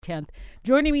10th.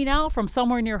 Joining me now from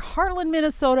somewhere near Harlan,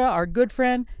 Minnesota, our good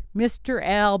friend, Mr.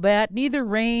 Al Batt. Neither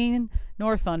rain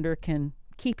nor thunder can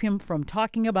keep him from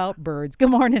talking about birds. Good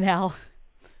morning, Al.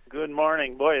 Good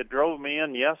morning. Boy, it drove me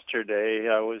in yesterday.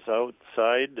 I was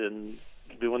outside and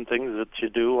doing things that you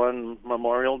do on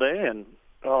Memorial Day, and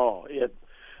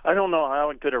I don't know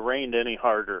how it could have rained any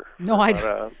harder. No,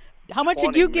 how much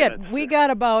did you get? We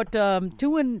got about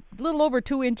little over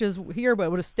 2 inches here, but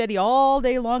it was steady all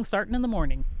day long, starting in the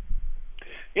morning.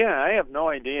 Yeah, I have no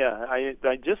idea.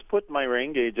 I just put my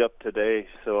rain gauge up today,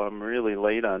 so I'm really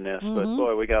late on this. Mm-hmm. But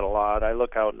boy, we got a lot. I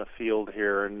look out in the field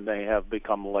here, and they have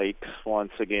become lakes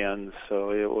once again.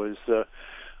 So it was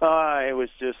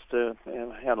just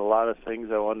I had a lot of things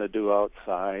I wanted to do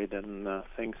outside and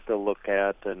things to look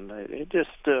at, and it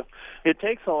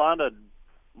takes a lot of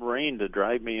rain to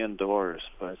drive me indoors,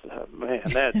 but man,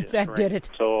 that just that did it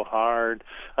so hard.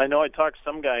 I know I talked to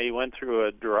some guy. He went through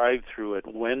a drive-through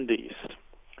at Wendy's,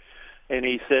 and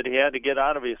he said he had to get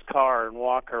out of his car and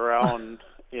walk around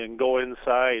and go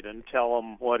inside and tell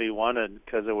them what he wanted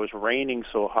because it was raining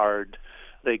so hard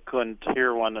they couldn't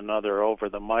hear one another over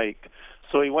the mic.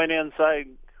 So he went inside,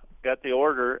 got the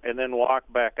order, and then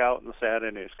walked back out and sat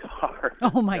in his car.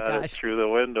 Oh my got gosh! It through the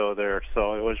window there,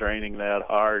 so it was raining that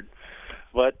hard.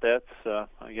 But that's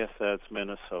I guess that's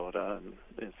Minnesota, and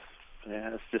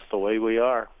it's just the way we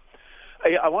are.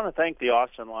 I want to thank the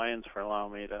Austin Lions for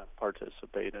allowing me to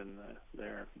participate in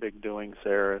their big doings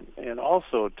there, and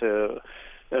also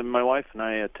my wife and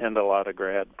I attend a lot of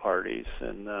grad parties,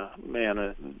 and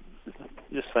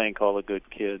just thank all the good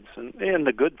kids and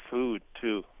the good food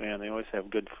too. Man, they always have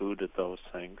good food at those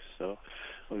things. So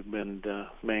we've been to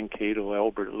Mankato,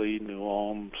 Albert Lea, New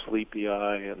Ulm, Sleepy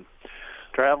Eye, and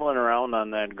traveling around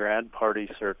on that grad party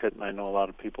circuit. And I know a lot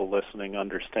of people listening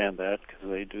understand that because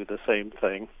they do the same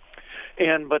thing.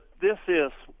 But this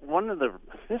is one of the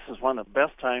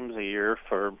best times of year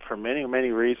for many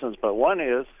reasons. But one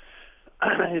is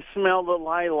I smell the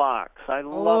lilacs. I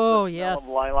love the smell of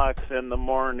lilacs in the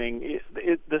morning.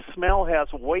 The smell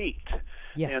has weight.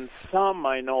 Yes. And some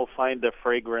I know find the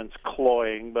fragrance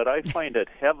cloying, but I find it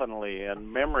heavenly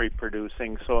and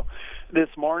memory-producing. So this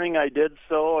morning I did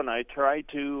so, and I try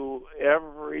to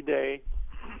every day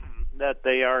that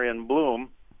they are in bloom,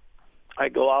 I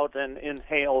go out and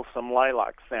inhale some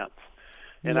lilac scents.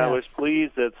 And yes. I was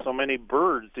pleased that so many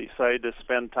birds decided to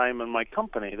spend time in my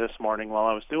company this morning while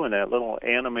I was doing that. Little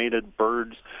animated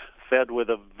birds fed with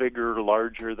a vigor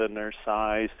larger than their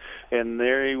size. And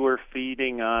they were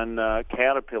feeding on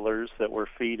caterpillars that were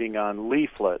feeding on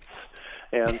leaflets.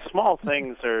 And small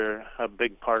things are a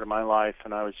big part of my life,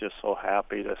 and I was just so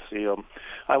happy to see them.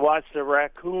 I watched a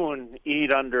raccoon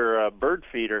eat under a bird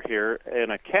feeder here,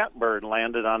 and a catbird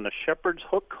landed on the shepherd's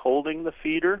hook holding the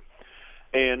feeder,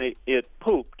 and it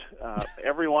pooped.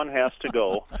 Everyone has to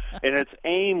go. And its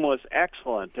aim was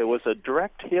excellent. It was a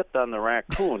direct hit on the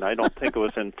raccoon. I don't think it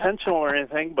was intentional or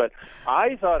anything, but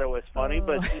I thought it was funny,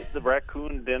 but the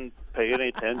raccoon didn't pay any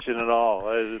attention at all.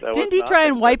 Didn't he try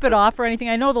and wipe it off or anything?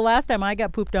 I know the last time I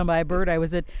got pooped on by a bird, I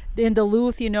was in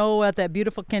Duluth, at that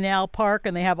beautiful canal park,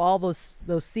 and they have all those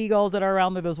seagulls that are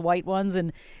around there, those white ones,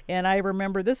 and I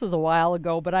remember, this was a while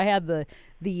ago, but I had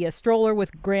the stroller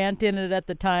with Grant in it at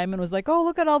the time and was like, oh,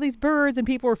 look at all these birds, and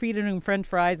people were feeding them French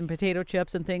fries and potato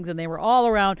chips and things, and they were all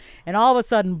around, and all of a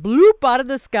sudden, bloop, out of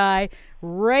the sky,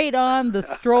 right on the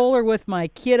stroller with my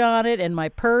kid on it and my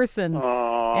purse, and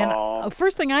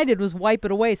first thing I did was wipe it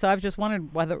away, so I was just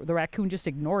wondering whether the raccoon just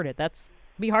ignored it. That's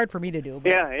be hard for me to do. But.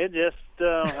 Yeah, it just,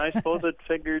 I suppose it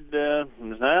figured, no,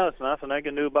 it's nothing I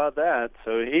can do about that.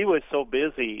 So he was so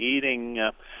busy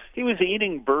eating, he was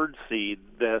eating bird seed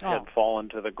that had fallen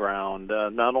to the ground.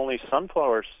 Not only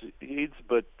sunflower seeds,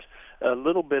 but a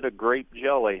little bit of grape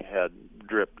jelly had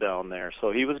dripped down there.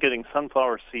 So he was getting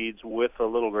sunflower seeds with a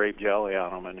little grape jelly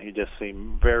on them, and he just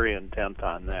seemed very intent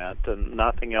on that, and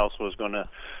nothing else was going to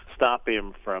stop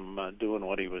him from doing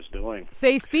what he was doing.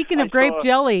 Say, speaking of grape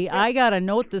jelly, yeah. I got a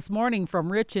note this morning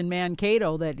from Rich in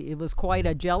Mankato that it was quite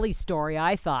a jelly story,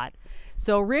 I thought.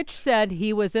 So Rich said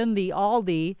he was in the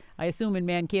Aldi, I assume in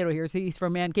Mankato here, so he's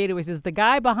from Mankato. He says, the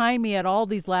guy behind me at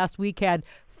Aldi's last week had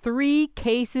 3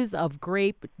 cases of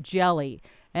grape jelly.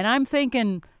 And I'm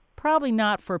thinking, probably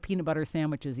not for peanut butter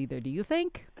sandwiches either. Do you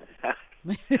think?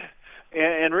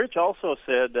 And Rich also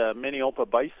said Minneopa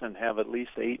bison have at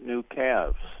least 8 new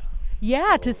calves.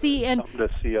 Yeah, so to see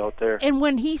out there. And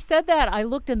when he said that, I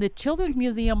looked in the Children's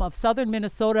Museum of Southern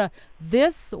Minnesota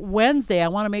this Wednesday. I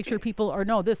want to make sure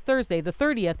this Thursday, the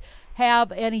 30th,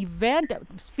 have an event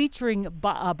featuring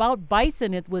about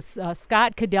bison. It was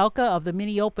Scott Kadelka of the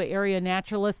Minneopa area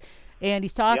naturalist, and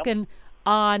he's talking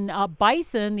on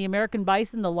bison, the American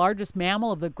bison, the largest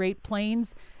mammal of the Great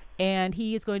Plains, and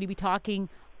he is going to be talking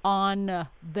on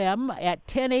them at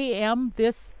 10 a.m.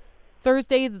 this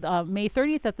Thursday, May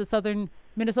 30th, at the Southern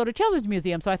Minnesota Children's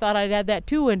Museum. So I thought I'd add that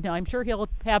too, and I'm sure he'll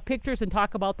have pictures and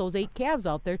talk about those 8 calves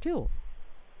out there too.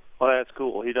 Well, that's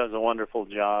cool. He does a wonderful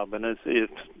job, and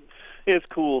it's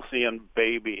cool seeing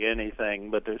baby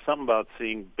anything, but there's something about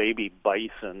seeing baby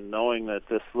bison, knowing that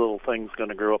this little thing's going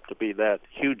to grow up to be that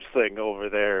huge thing over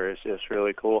there is just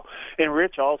really cool. And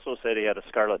Rich also said he had a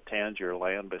scarlet tanager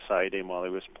laying beside him while he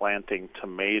was planting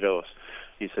tomatoes.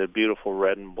 He said beautiful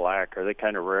red and black. Are they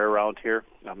kind of rare around here?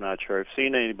 I'm not sure. I've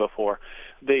seen any before.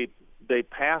 They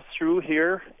pass through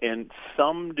here, and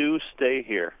some do stay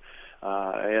here.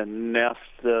 And nest,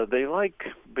 they like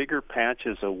bigger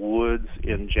patches of woods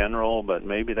in general, but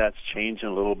maybe that's changing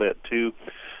a little bit too.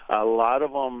 A lot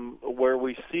of them, where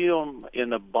we see them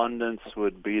in abundance,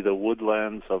 would be the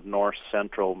woodlands of north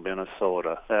central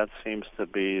Minnesota. That seems to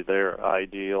be their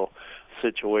ideal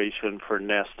situation for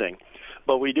nesting.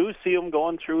 But we do see them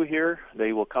going through here.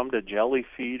 They will come to jelly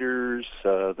feeders.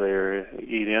 They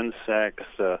eat insects.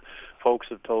 Folks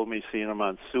have told me seeing them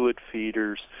on suet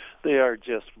feeders. They are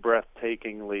just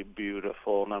breathtakingly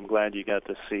beautiful, and I'm glad you got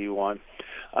to see one.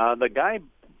 The guy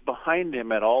behind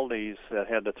him at Aldi's that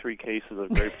had the 3 cases of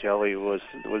grape jelly was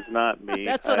not me.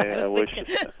 That's what I was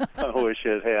thinking. I wish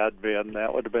it had been.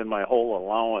 That would have been my whole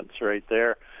allowance right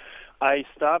there. I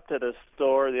stopped at a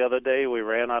store the other day. We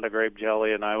ran out of grape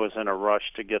jelly, and I was in a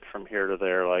rush to get from here to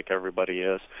there like everybody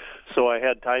is. So I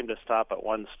had time to stop at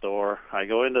one store. I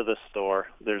go into the store.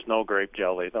 There's no grape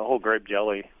jelly. The whole grape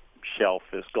jelly shelf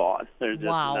is gone. There's just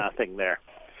nothing there.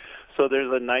 So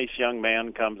there's a nice young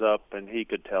man comes up, and he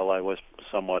could tell I was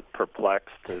somewhat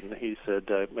perplexed. And he said,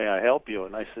 may I help you?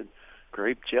 And I said,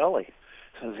 grape jelly.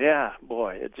 Says, yeah,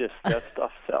 boy, that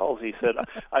stuff sells. He said,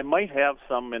 I might have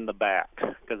some in the back,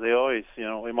 because they always,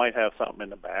 we might have something in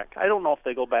the back. I don't know if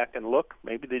they go back and look.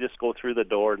 Maybe they just go through the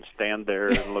door and stand there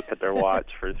and look at their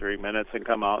watch for 3 minutes and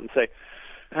come out and say,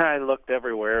 I looked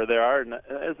everywhere. There are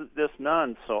just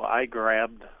none. So I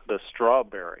grabbed the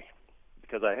strawberry,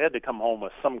 because I had to come home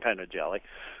with some kind of jelly.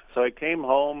 So I came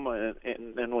home,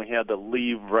 and then we had to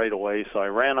leave right away. So I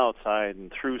ran outside and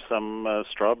threw some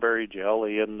strawberry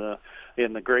jelly in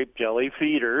the grape jelly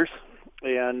feeders.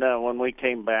 And when we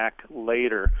came back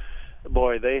later,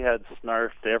 boy, they had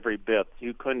snarfed every bit.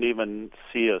 You couldn't even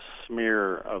see a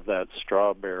smear of that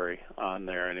strawberry on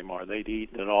there anymore. They'd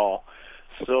eaten it all.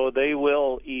 So they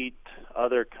will eat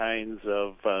other kinds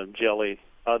of jelly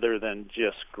other than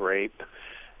just grape.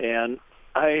 And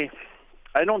I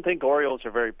don't think Orioles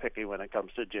are very picky when it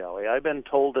comes to jelly. I've been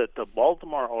told that the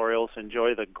Baltimore Orioles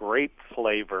enjoy the grape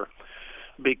flavor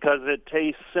because it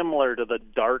tastes similar to the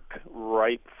dark,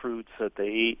 ripe fruits that they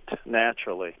eat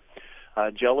naturally.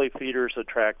 Jelly feeders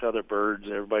attract other birds.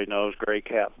 Everybody knows gray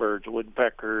catbirds,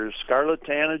 woodpeckers, scarlet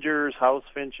tanagers, house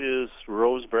finches,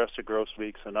 rose-breasted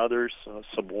grosbeaks, and others,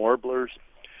 some warblers.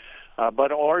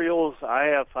 But Orioles, I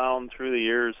have found through the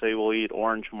years, they will eat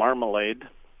orange marmalade.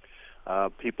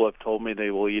 People have told me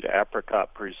they will eat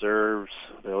apricot preserves.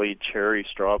 They'll eat cherry,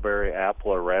 strawberry,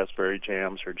 apple, or raspberry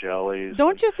jams or jellies.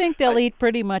 Don't you think they'll eat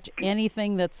pretty much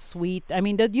anything that's sweet? I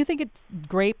mean, do you think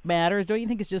grape matters? Don't you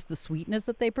think it's just the sweetness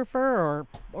that they prefer,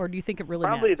 or do you think it really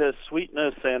probably matters? The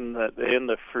sweetness and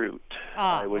the fruit,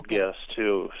 I would guess,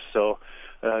 too. So,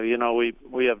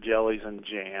 we have jellies and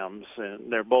jams,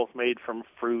 and they're both made from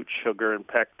fruit, sugar, and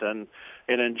pectin.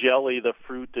 And in jelly, the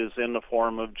fruit is in the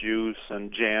form of juice,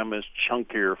 and jam is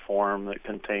chunkier form that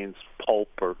contains pulp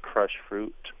or crushed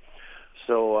fruit.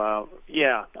 So,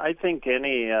 I think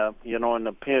any, in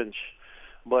a pinch.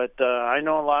 But I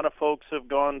know a lot of folks have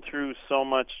gone through so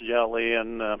much jelly,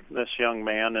 and this young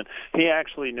man, and he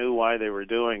actually knew why they were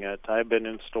doing it. I've been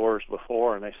in stores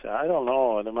before, and they said, I don't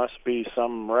know, there must be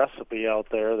some recipe out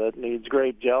there that needs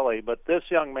grape jelly. But this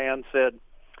young man said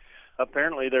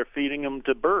apparently they're feeding them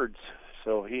to birds.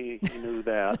 So he knew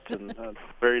that, and a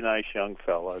very nice young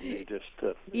fella. And he just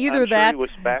either I'm that, sure he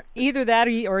was back. Either that,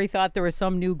 or he thought there was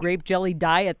some new grape jelly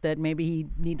diet that maybe he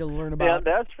need to learn about.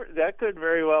 Yeah, that could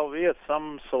very well be it.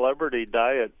 Some celebrity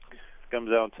diet comes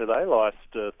out and said, I lost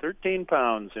 13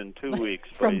 pounds in 2 weeks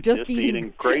from just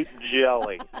eating grape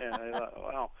jelly. And I thought,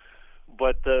 wow.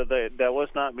 But that was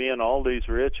not being Aldi's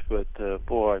rich, but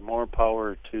boy, more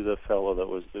power to the fellow that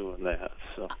was doing that.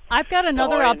 So I've got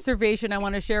another observation I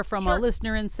want to share from a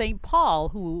listener in St. Paul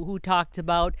who talked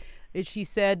about it. She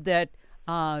said that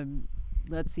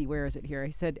let's see, where is it here?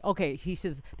 He said, okay, he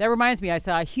says, that reminds me, I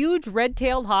saw a huge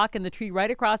red-tailed hawk in the tree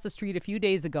right across the street a few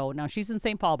days ago. Now, she's in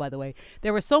St. Paul, by the way.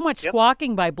 There was so much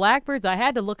squawking by blackbirds, I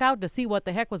had to look out to see what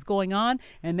the heck was going on,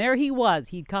 and there he was.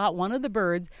 He'd caught one of the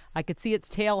birds. I could see its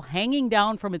tail hanging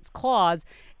down from its claws,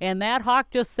 and that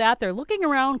hawk just sat there looking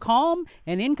around, calm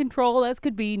and in control as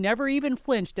could be, never even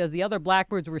flinched as the other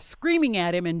blackbirds were screaming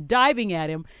at him and diving at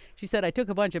him. She said, I took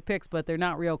a bunch of pics, but they're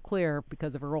not real clear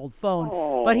because of her old phone.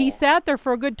 Oh. But he sat there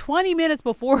for a good 20 minutes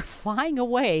before flying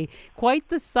away. Quite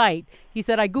the sight. He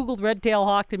said, I Googled red-tailed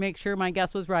hawk to make sure my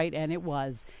guess was right, and it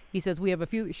was. He says,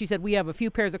 she said, we have a few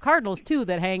pairs of cardinals, too,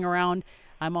 that hang around.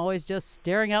 I'm always just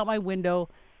staring out my window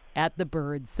at the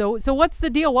birds. So what's the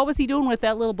deal? What was he doing with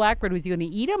that little blackbird? Was he going to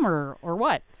eat him or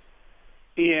what?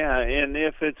 Yeah, and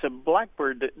if it's a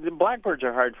blackbird, the blackbirds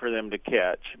are hard for them to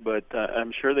catch, but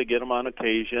I'm sure they get them on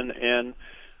occasion. And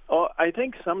I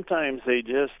think sometimes they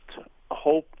just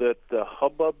hope that the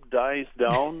hubbub dies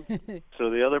down. So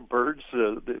the other birds,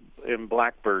 and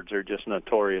blackbirds are just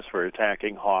notorious for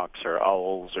attacking hawks or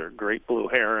owls or great blue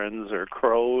herons or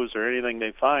crows or anything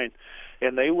they find,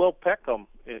 and they will peck them.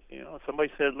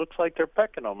 Somebody said, it looks like they're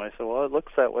pecking them. I said, well, it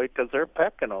looks that way because they're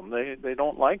pecking them. They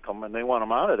don't like them, and they want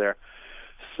them out of there.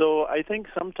 So I think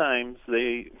sometimes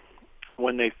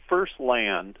when they first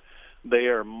land, they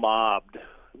are mobbed.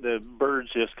 The birds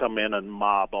just come in and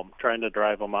mob them, trying to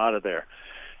drive them out of there.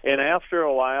 And after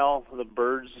a while, the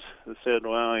birds said,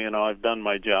 well, I've done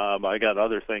my job. I got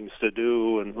other things to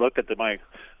do. And look at my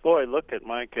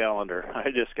calendar.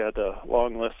 I just got a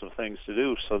long list of things to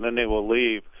do. So then they will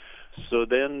leave. So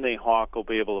then the hawk will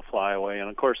be able to fly away. And,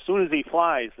 of course, as soon as he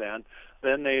flies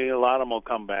then a lot of them will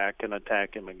come back and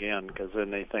attack him again because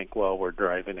then they think, well, we're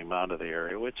driving him out of the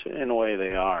area, which in a way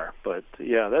they are. But,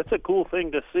 yeah, that's a cool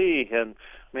thing to see. And,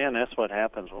 man, that's what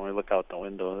happens when we look out the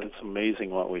window. It's amazing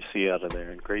what we see out of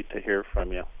there, and great to hear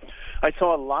from you. I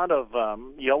saw a lot of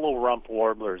yellow rump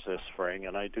warblers this spring,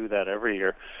 and I do that every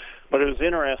year. But it was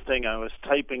interesting. I was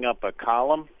typing up a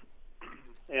column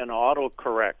and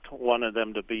autocorrect one of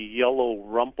them to be yellow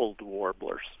rumpled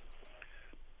warblers.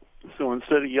 So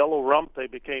instead of yellow rump, they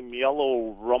became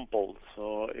yellow rumpled.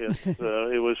 So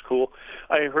it was cool.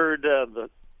 I heard the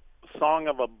song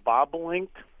of a bobolink,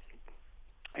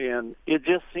 and it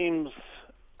just seems,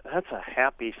 that's a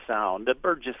happy sound. The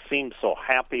bird just seems so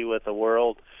happy with the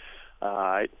world.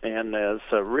 And as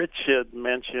Rich had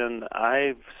mentioned,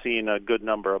 I've seen a good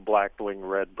number of black-winged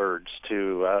redbirds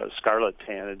too, scarlet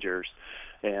tanagers.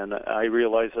 And I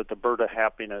realize that the bird of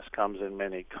happiness comes in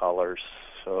many colors.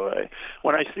 So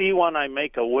when I see one, I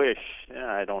make a wish.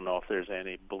 I don't know if there's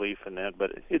any belief in that,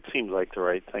 but it seems like the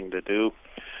right thing to do.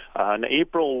 An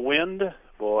April wind,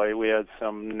 boy, we had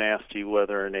some nasty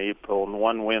weather in April, and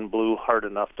one wind blew hard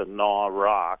enough to gnaw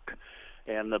rock.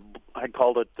 And I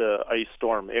called it the ice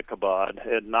storm Ichabod.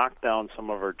 It knocked down some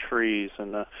of our trees,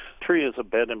 and the tree is a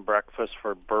bed and breakfast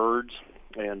for birds.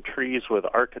 And trees with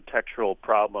architectural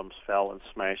problems fell and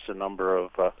smashed a number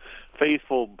of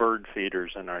faithful bird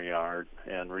feeders in our yard,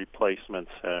 and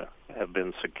replacements have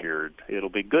been secured. It'll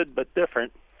be good but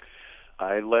different.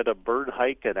 I led a bird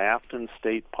hike at Afton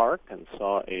State Park and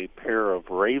saw a pair of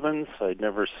ravens. I'd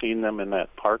never seen them in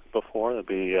that park before. It'd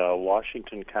be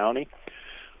Washington County.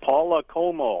 Paula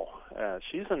Como,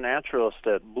 she's a naturalist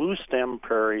at Blue Stem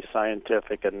Prairie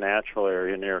Scientific and Natural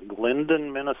Area near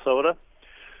Glendon, Minnesota.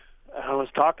 I was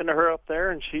talking to her up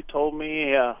there, and she told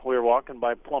me we were walking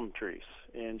by plum trees,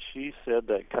 and she said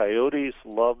that coyotes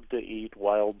love to eat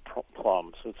wild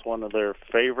plums. It's one of their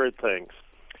favorite things.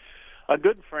 A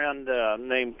good friend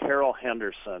named Carol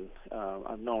Henderson,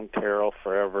 I've known Carol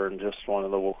forever and just one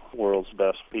of the world's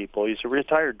best people. He's a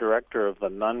retired director of the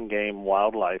Nun Game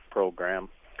Wildlife Program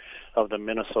of the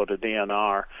Minnesota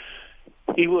DNR.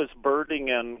 He was birding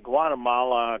in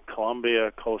Guatemala,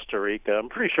 Colombia, Costa Rica. I'm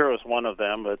pretty sure it was one of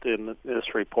them, but in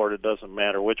this report it doesn't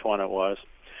matter which one it was.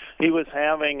 He was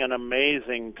having an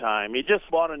amazing time. He just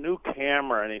bought a new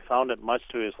camera, and he found it much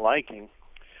to his liking.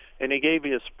 And he gave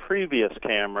his previous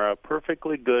camera a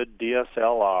perfectly good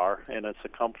DSLR and its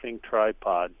accompanying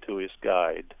tripod to his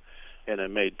guide. And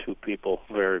it made two people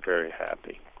very, very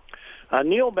happy.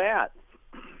 Neil Batt,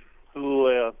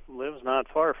 who lives not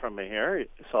far from me here, he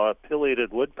saw a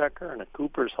pileated woodpecker and a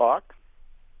Cooper's hawk.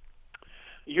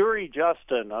 Yuri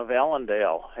Justin of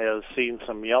Allendale has seen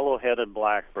some yellow-headed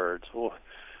blackbirds.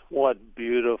 What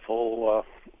beautiful,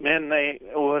 and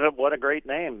what a great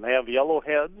name. They have yellow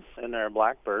heads and they're a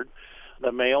blackbird.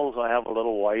 The males will have a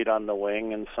little white on the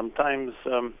wing, and sometimes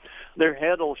their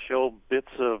head will show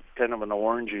bits of kind of an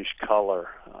orangish color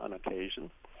on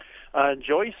occasion.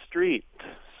 Joyce Street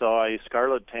saw a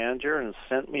scarlet tanager and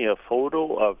sent me a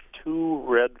photo of two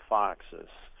red foxes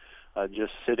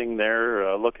just sitting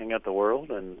there looking at the world,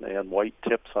 and they had white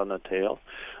tips on the tail.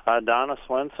 Donna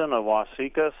Swenson of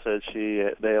Waseca said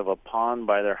they have a pond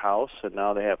by their house, and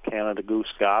now they have Canada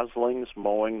goose goslings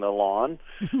mowing the lawn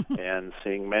and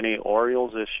seeing many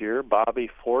Orioles this year. Bobby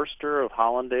Forster of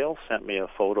Hollandale sent me a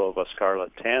photo of a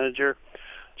scarlet tanager.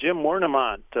 Jim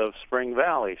Warnemont of Spring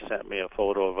Valley sent me a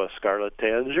photo of a scarlet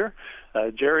tanager.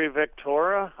 Jerry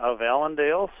Victoria of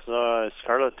Allendale,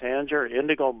 scarlet tanager,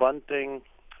 indigo bunting,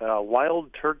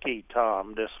 wild turkey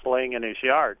tom displaying in his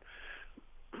yard.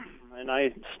 And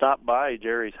I stopped by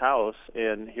Jerry's house,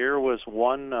 and here was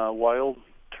one wild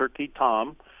turkey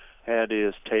tom, had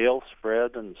his tail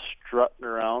spread and strutting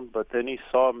around, but then he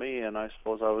saw me, and I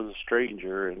suppose I was a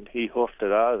stranger, and he hoofed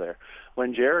it out of there.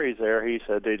 When Jerry's there, he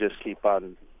said they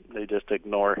just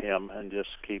ignore him and just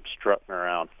keep strutting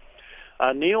around.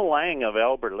 Neil Lang of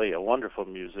Albert Lee, a wonderful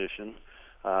musician,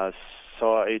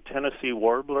 saw a Tennessee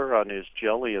warbler on his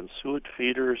jelly and suet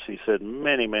feeders. He said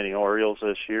many, many Orioles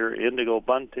this year, indigo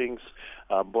buntings,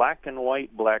 black and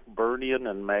white blackbirdian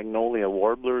and magnolia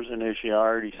warblers in his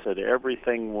yard. He said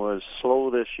everything was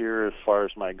slow this year as far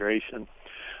as migration,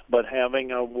 but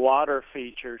having a water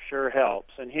feature sure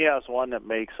helps. And he has one that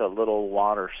makes a little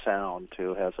water sound,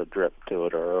 too, has a drip to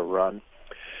it or a run.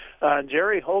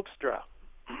 Jerry Hoekstra.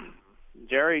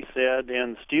 Jerry said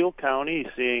in Steele County,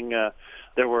 seeing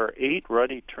there were 8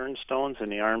 ruddy turnstones in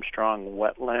the Armstrong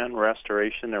wetland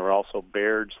restoration. There were also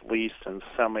Baird's, least, and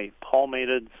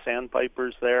semi-palmated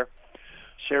sandpipers there.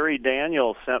 Sherry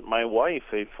Daniels sent my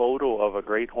wife a photo of a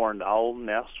great horned owl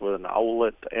nest with an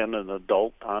owlet and an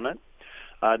adult on it.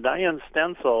 Diane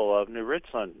Stencil of New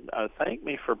Richland thanked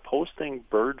me for posting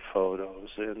bird photos,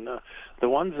 and the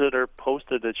ones that are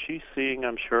posted that she's seeing,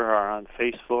 I'm sure, are on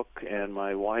Facebook, and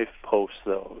my wife posts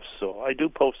those. So I do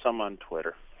post some on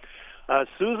Twitter.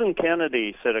 Susan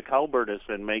Kennedy said a cowbird has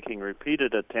been making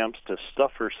repeated attempts to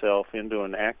stuff herself into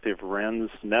an active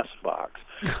wren's nest box.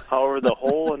 However, the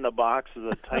hole in the box is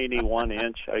a tiny 1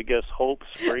 inch. I guess hope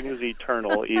springs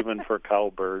eternal even for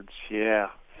cowbirds. Yeah.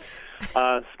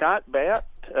 Scott Batt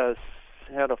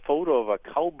had a photo of a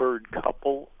cowbird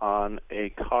couple on a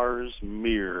car's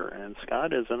mirror, and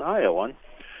Scott is an Iowan.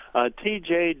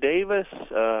 T.J. Davis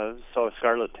saw a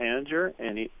scarlet tanager,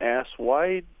 and he asked,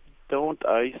 why don't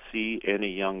I see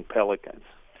any young pelicans?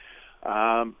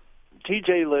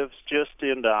 T.J. lives just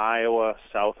into Iowa,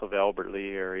 south of Albert Lee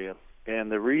area.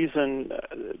 And the reason,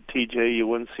 TJ, you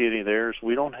wouldn't see any there is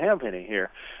we don't have any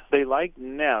here. They like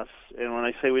nests, and when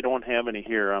I say we don't have any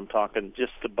here, I'm talking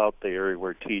just about the area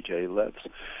where TJ lives.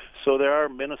 So there are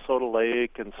Minnesota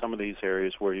Lake and some of these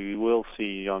areas where you will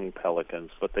see young pelicans,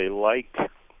 but they like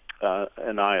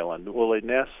an island. Well, they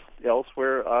nest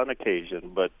elsewhere on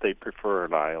occasion, but they prefer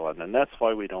an island, and that's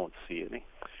why we don't see any.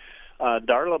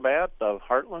 Darla Batt of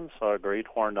Heartland saw a great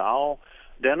horned owl.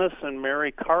 Dennis and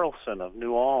Mary Carlson of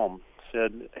New Ulm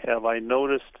said, have I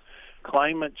noticed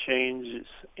climate change's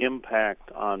impact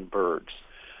on birds?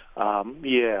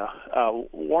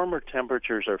 Warmer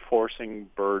temperatures are forcing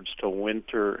birds to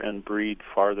winter and breed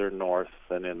farther north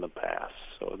than in the past.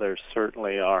 So there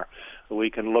certainly are. We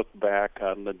can look back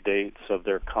on the dates of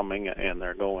their coming and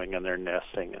their going and their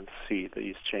nesting and see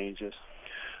these changes.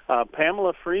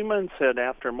 Pamela Freeman said,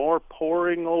 after more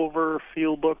poring over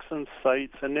field books and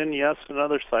sites, and then, yes,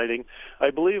 another sighting, I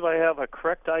believe I have a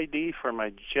correct ID for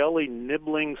my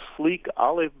jelly-nibbling, sleek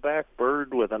olive-back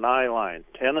bird with an eye line,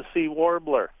 Tennessee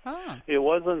warbler. It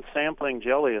wasn't sampling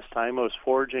jelly this time. It was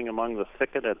foraging among the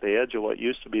thicket at the edge of what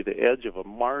used to be the edge of a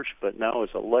marsh, but now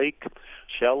is a lake,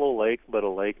 shallow lake, but a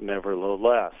lake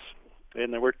nevertheless.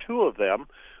 And there were 2 of them.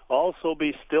 Also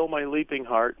Be Still My Leaping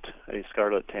Heart, a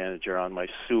scarlet tanager on my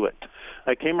suet.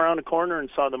 I came around the corner and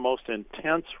saw the most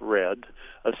intense red,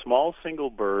 a small single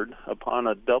bird upon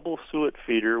a double suet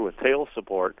feeder with tail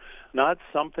support, not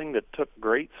something that took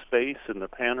great space in the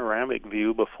panoramic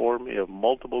view before me of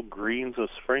multiple greens of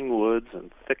spring woods and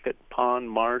thicket,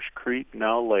 pond, marsh, creek,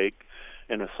 now lake,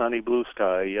 in a sunny blue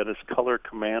sky, yet its color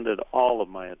commanded all of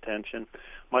my attention.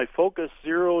 My focus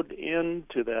zeroed in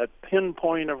to that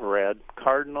pinpoint of red,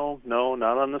 cardinal, no,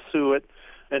 not on the suet,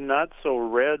 and not so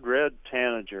red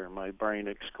tanager, my brain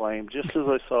exclaimed, just as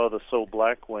I saw the so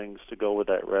black wings to go with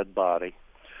that red body.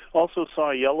 Also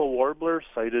saw a yellow warbler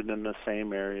sighted in the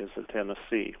same areas of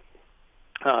Tennessee.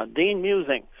 Dean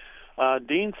Musing.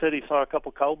 Dean said he saw a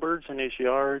couple cowbirds in his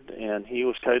yard, and he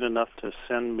was kind enough to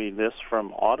send me this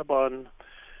from Audubon.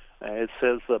 It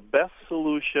says the best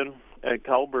solution,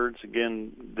 cowbirds,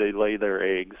 again, they lay their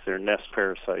eggs, their nest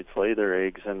parasites lay their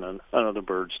eggs in another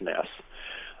bird's nest.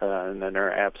 and then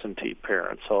they're absentee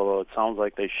parents, although it sounds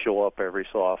like they show up every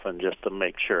so often just to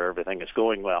make sure everything is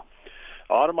going well.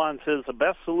 Audubon says the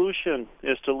best solution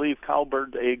is to leave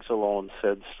cowbird eggs alone,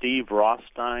 said Steve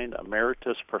Rothstein,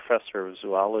 emeritus professor of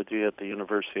zoology at the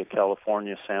University of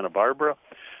California, Santa Barbara,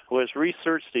 who has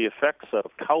researched the effects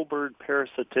of cowbird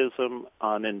parasitism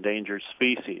on endangered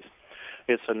species.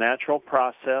 It's a natural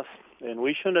process, and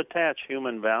we shouldn't attach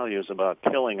human values about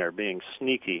killing or being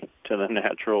sneaky to the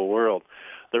natural world.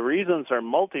 The reasons are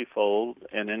multifold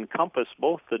and encompass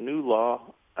both the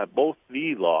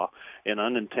law and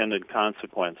unintended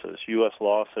consequences. U.S.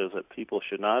 law says that people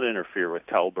should not interfere with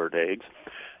cowbird eggs.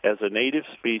 As a native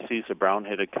species, the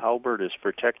brown-headed cowbird is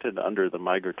protected under the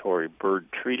Migratory Bird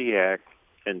Treaty Act,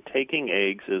 and taking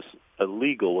eggs is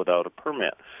illegal without a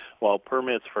permit. While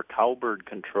permits for cowbird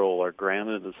control are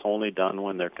granted, it's only done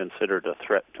when they're considered a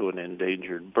threat to an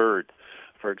endangered bird.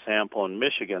 For example, in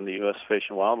Michigan, the U.S. Fish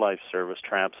and Wildlife Service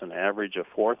traps an average of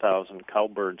 4,000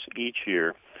 cowbirds each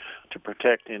year to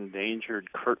protect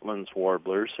endangered Kirtland's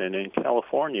warblers, and in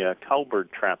California, a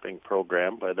cowbird trapping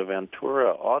program by the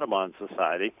Ventura Audubon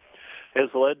Society has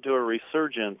led to a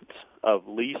resurgence of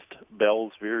least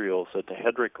Bell's vireos at the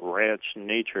Hedrick Ranch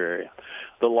nature area.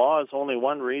 The law is only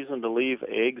one reason to leave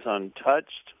eggs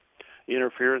untouched.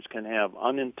 Interference can have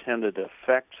unintended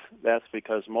effects. That's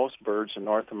because most birds in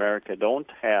North America don't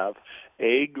have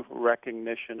egg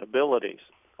recognition abilities,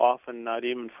 often not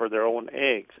even for their own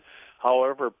eggs.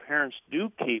 However, parents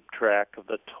do keep track of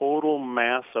the total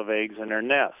mass of eggs in their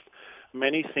nest.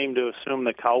 Many seem to assume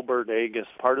the cowbird egg is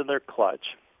part of their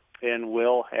clutch and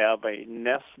will have a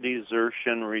nest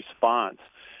desertion response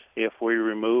if we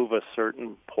remove a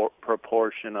certain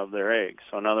proportion of their eggs.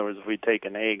 So in other words, if we take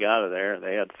an egg out of there,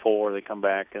 they had 4, they come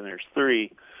back and there's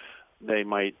 3, they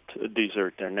might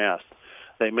desert their nest.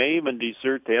 They may even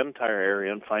desert the entire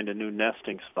area and find a new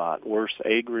nesting spot. Worse,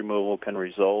 egg removal can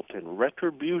result in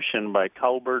retribution by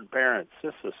cowbird parents.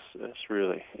 This is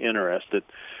really interesting.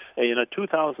 In a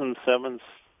 2007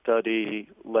 study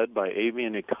led by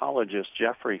avian ecologist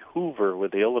Jeffrey Hoover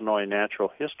with the Illinois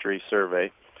Natural History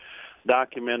Survey,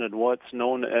 documented what's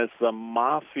known as the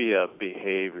Mafia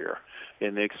behavior.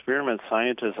 In the experiment,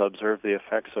 scientists observed the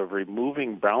effects of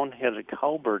removing brown-headed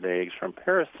cowbird eggs from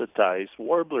parasitized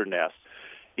warbler nests.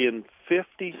 In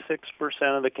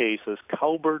 56% of the cases,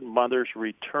 cowbird mothers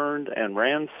returned and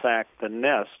ransacked the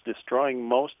nest, destroying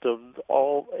most of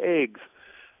all eggs.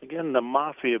 Again, the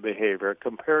Mafia behavior.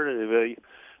 Comparatively,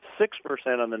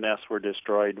 6% of the nests were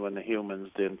destroyed when the humans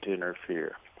didn't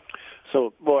interfere.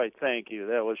 So, boy, thank you.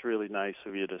 That was really nice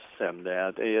of you to send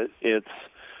that.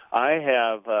 I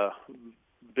have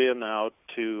been out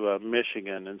to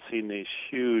Michigan and seen these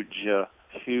huge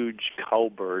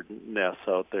cowbird nests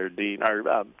out there, Dean,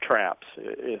 or traps.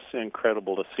 It's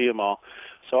incredible to see them all.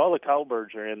 So all the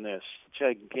cowbirds are in this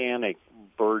gigantic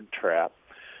bird trap,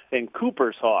 and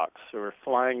Cooper's hawks were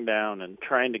flying down and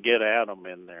trying to get at them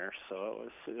in there. So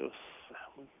it was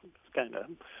kind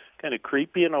of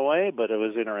creepy in a way, but it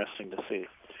was interesting to see.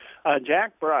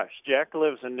 Jack Brush. Jack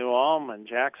lives in New Ulm, and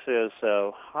Jack says,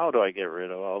 how do I get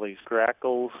rid of all these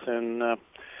grackles? And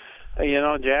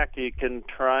Jack, you can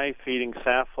try feeding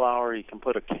safflower. You can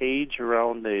put a cage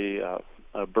around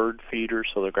a bird feeder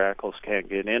so the grackles can't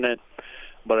get in it.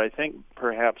 But I think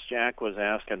perhaps Jack was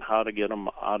asking how to get them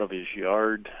out of his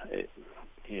yard.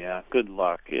 Good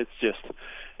luck. It's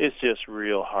just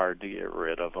real hard to get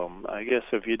rid of them. I guess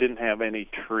if you didn't have any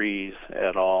trees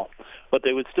at all, but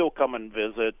they would still come and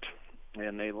visit,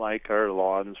 and they like our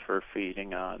lawns for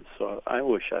feeding on. So I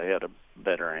wish I had a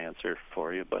better answer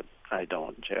for you, but I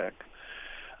don't, Jack.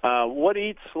 What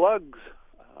eats slugs?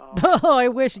 Oh, I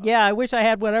wish I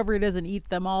had whatever it is and eat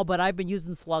them all, but I've been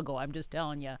using Sluggo, I'm just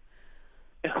telling you.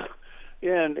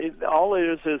 Yeah, and all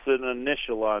it is an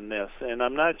initial on this, and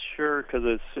I'm not sure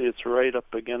because it's right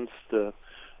up against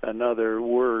another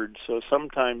word. So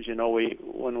sometimes,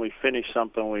 when we finish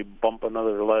something, we bump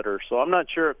another letter. So I'm not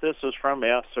sure if this is from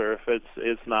S or if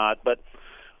it's not. But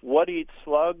what eats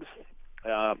slugs?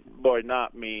 Boy,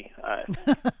 not me.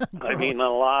 I mean, a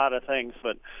lot of things,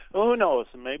 but who knows?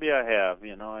 Maybe I have.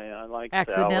 I like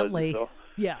accidentally. Salads, so.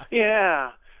 Yeah.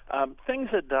 Yeah. Things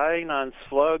that dying on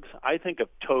slugs, I think of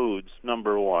toads,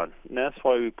 number one. And that's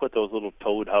why we put those little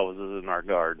toad houses in our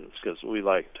gardens, because we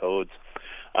like toads.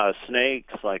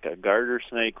 Snakes, like a garter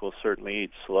snake, will certainly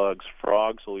eat slugs.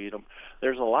 Frogs will eat them.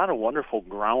 There's a lot of wonderful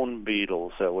ground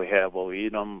beetles that we have will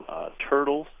eat them.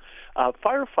 Turtles.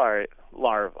 Firefly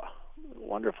larvae.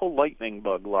 Wonderful lightning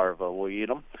bug larvae will eat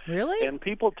them. Really? And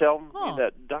people tell me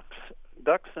that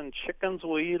ducks and chickens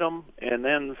will eat them, and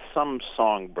then some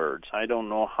songbirds. I don't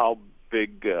know how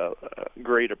big,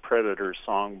 great a predator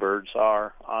songbirds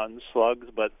are on slugs,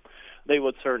 but they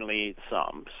would certainly eat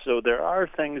some. So there are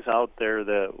things out there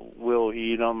that will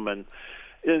eat them, and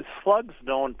slugs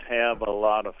don't have a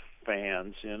lot of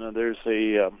fans. There's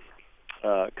a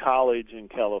college in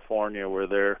California where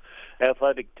their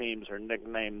athletic teams are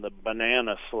nicknamed the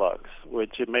Banana Slugs,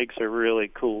 which it makes a really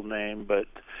cool name, but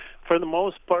for the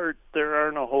most part, there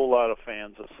aren't a whole lot of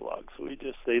fans of slugs.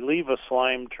 They leave a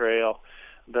slime trail.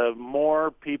 The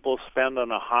more people spend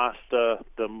on a hosta,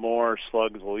 the more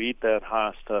slugs will eat that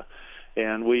hosta,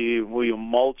 and we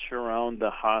mulch around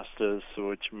the hostas,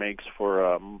 which makes for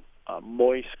a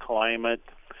moist climate.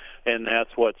 And that's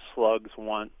what slugs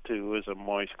want too, is a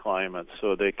moist climate,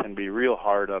 so they can be real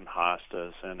hard on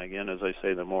hostas. And again, as I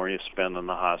say, the more you spend on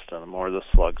the hosta, the more the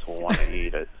slugs will want to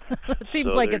eat it. It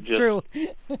seems like it's true.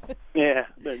 Yeah,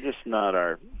 they're just not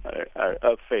our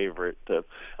favorite.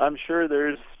 I'm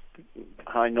sure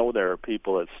I know there are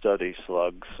people that study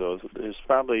slugs, so there's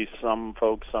probably some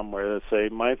folks somewhere that say,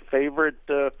 my favorite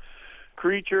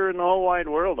creature in the whole wide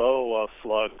world, a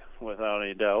slug, without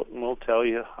any doubt, and we'll tell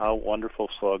you how wonderful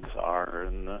slugs are.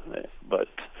 But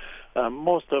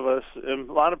most of us,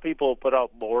 a lot of people put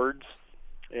out boards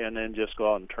and then just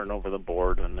go out and turn over the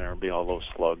board, and there'll be all those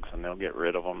slugs, and they'll get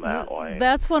rid of them that way.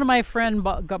 That's what my friend,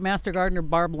 Master Gardener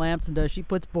Barb Lamson, does. She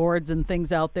puts boards and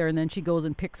things out there, and then she goes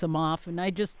and picks them off, and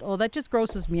that just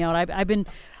grosses me out.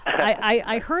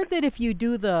 I heard that if you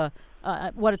do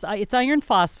it's iron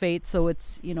phosphate, so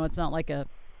it's not like a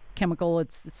chemical.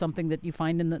 It's something that you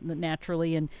find in the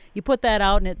naturally, and you put that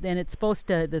out, and it's supposed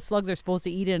to. The slugs are supposed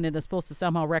to eat it, and it's supposed to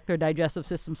somehow wreck their digestive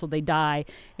system, so they die.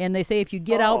 And they say if you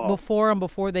get out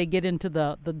before they get into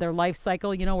their life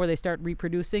cycle, where they start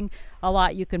reproducing a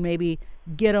lot, you can maybe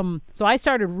get them. So I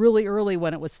started really early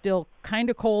when it was still kind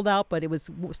of cold out, but it was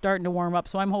starting to warm up.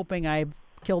 So I'm hoping I've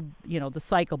killed the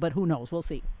cycle, but who knows? We'll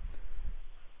see.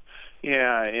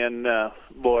 Yeah, and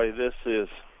boy, this is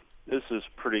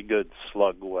pretty good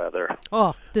slug weather.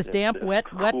 Oh, this damp, wet,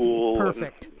 cool,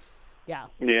 perfect. Yeah.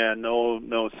 Yeah,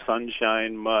 no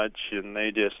sunshine much, and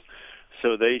they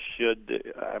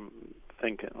should. I'm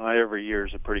thinking every year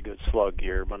is a pretty good slug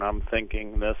year, but I'm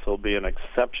thinking this will be an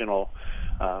exceptional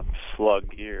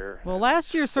slug year. Well,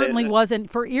 last year certainly wasn't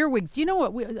for earwigs. Do you know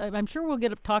what? I'm sure we'll get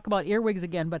to talk about earwigs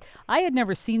again, but I had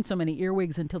never seen so many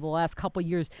earwigs until the last couple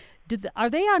years. Are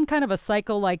they on kind of a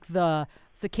cycle like the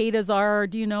cicadas are?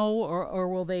 Do you know, or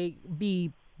will they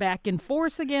be back in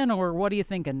force again, or what are you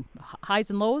thinking?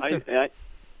 Highs and lows?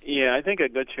 I think a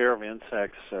good share of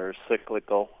insects are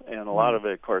cyclical, and a lot of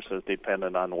it, of course, is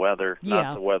dependent on weather. Yeah.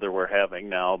 Not the weather we're having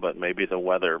now, but maybe the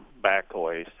weather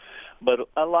backways. But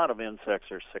a lot of insects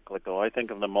are cyclical. I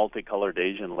think of the multicolored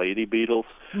Asian lady beetles.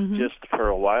 Mm-hmm. Just for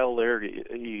a while there,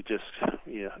 you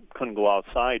couldn't go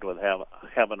outside with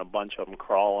having a bunch of them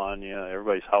crawl on you.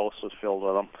 Everybody's house was filled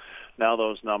with them. Now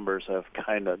those numbers have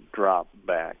kind of dropped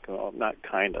back. Well, not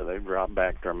kind of, they've dropped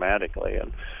back dramatically.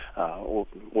 And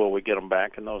will we get them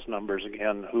back in those numbers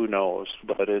again? Who knows?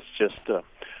 But it's just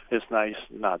it's nice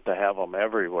not to have them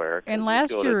everywhere. And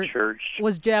last year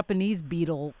was Japanese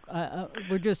beetle.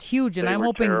 Were just huge, and I'm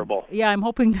hoping. Terrible. Yeah, I'm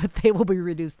hoping that they will be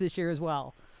reduced this year as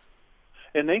well.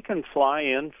 And they can fly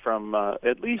in from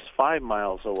at least 5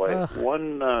 miles away. Ugh.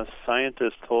 One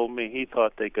scientist told me he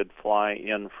thought they could fly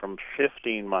in from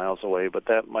 15 miles away, but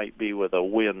that might be with a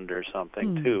wind or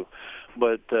something too.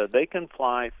 But they can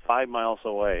fly 5 miles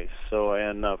away. So,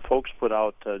 and folks put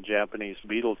out Japanese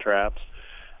beetle traps,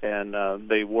 and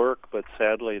they work, but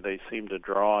sadly they seem to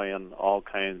draw in all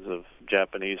kinds of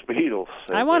Japanese beetles.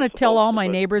 I want to tell all my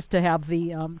neighbors to have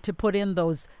to put in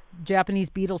those Japanese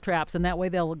beetle traps, and that way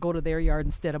they'll go to their yard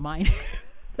instead of mine.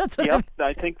 That's what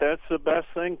I think that's the best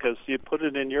thing, because you put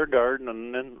it in your garden,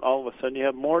 and then all of a sudden you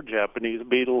have more Japanese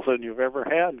beetles than you've ever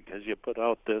had because you put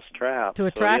out this trap. To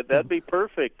attract them. That'd be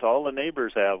perfect. All the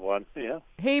neighbors have one. Yeah.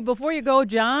 Hey, before you go,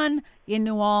 John in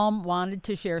New Ulm wanted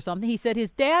to share something. He said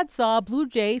his dad saw a blue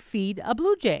jay feed a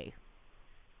blue jay.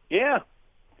 Yeah.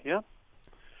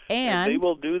 And they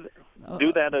will do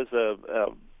that as a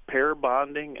pair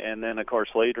bonding, and then, of course,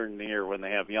 later in the year when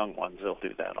they have young ones, they'll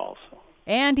do that also.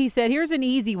 And he said, here's an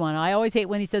easy one. I always hate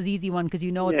when he says easy one because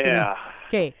you know it's going to... Yeah.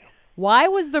 Okay. Why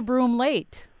was the broom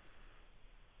late?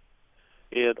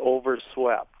 It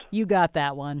overswept. You got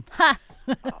that one. Ha!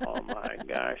 Oh, my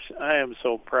gosh. I am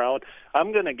so proud.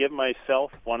 I'm going to give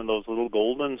myself one of those little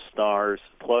golden stars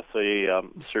plus a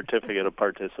certificate of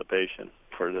participation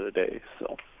for the day.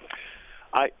 So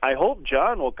I hope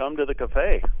John will come to the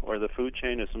cafe where the food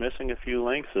chain is missing a few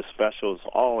links. The special is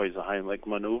always a Heimlich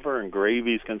maneuver, and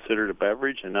gravy is considered a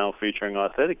beverage, and now featuring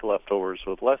authentic leftovers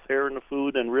with less hair in the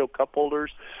food and real cup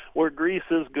holders, where grease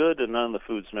is good and none of the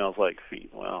food smells like feet.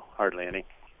 Well, hardly any.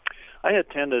 I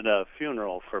attended a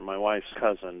funeral for my wife's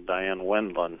cousin, Diane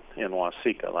Wendland, in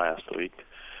Waseca last week.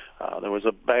 There was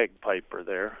a bagpiper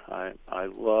there. I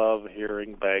love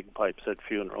hearing bagpipes at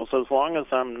funerals, as long as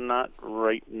I'm not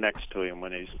right next to him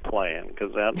when he's playing,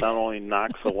 because that not only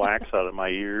knocks the wax out of my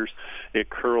ears, it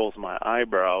curls my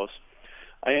eyebrows.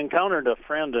 I encountered a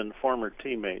friend and former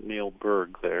teammate, Neil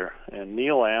Berg, there, and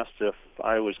Neil asked if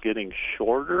I was getting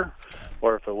shorter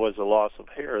or if it was a loss of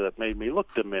hair that made me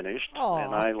look diminished, Aww.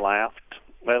 and I laughed.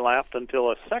 I laughed until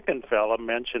a second fella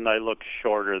mentioned I looked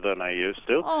shorter than I used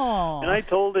to. Aww. And I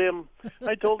told him,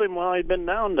 well, I'd been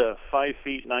down to 5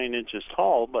 feet 9 inches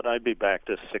tall, but I'd be back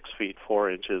to 6 feet 4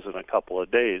 inches in a couple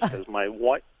of days, because my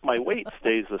weight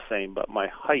stays the same, but my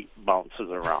height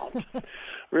bounces around.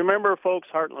 Remember, folks,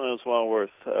 Heartland is well worth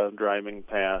driving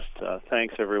past.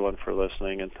 Thanks, everyone, for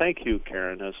listening, and thank you,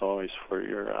 Karen, as always, for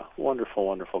your wonderful,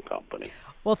 wonderful company.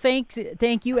 Well, thank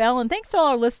you, Ellen. Thanks to all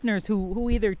our listeners who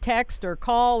either text or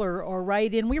call or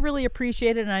write in. We really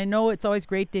appreciate it, and I know it's always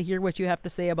great to hear what you have to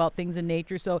say about things in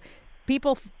nature. So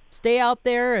people stay out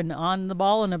there and on the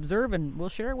ball and observe, and we'll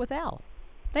share it with Al.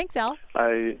 Thanks, Al.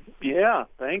 Yeah,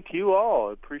 thank you all.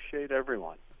 I appreciate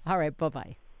everyone. All right,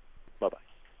 bye-bye. Bye-bye.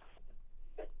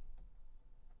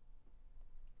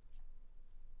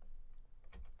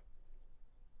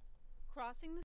 Crossing the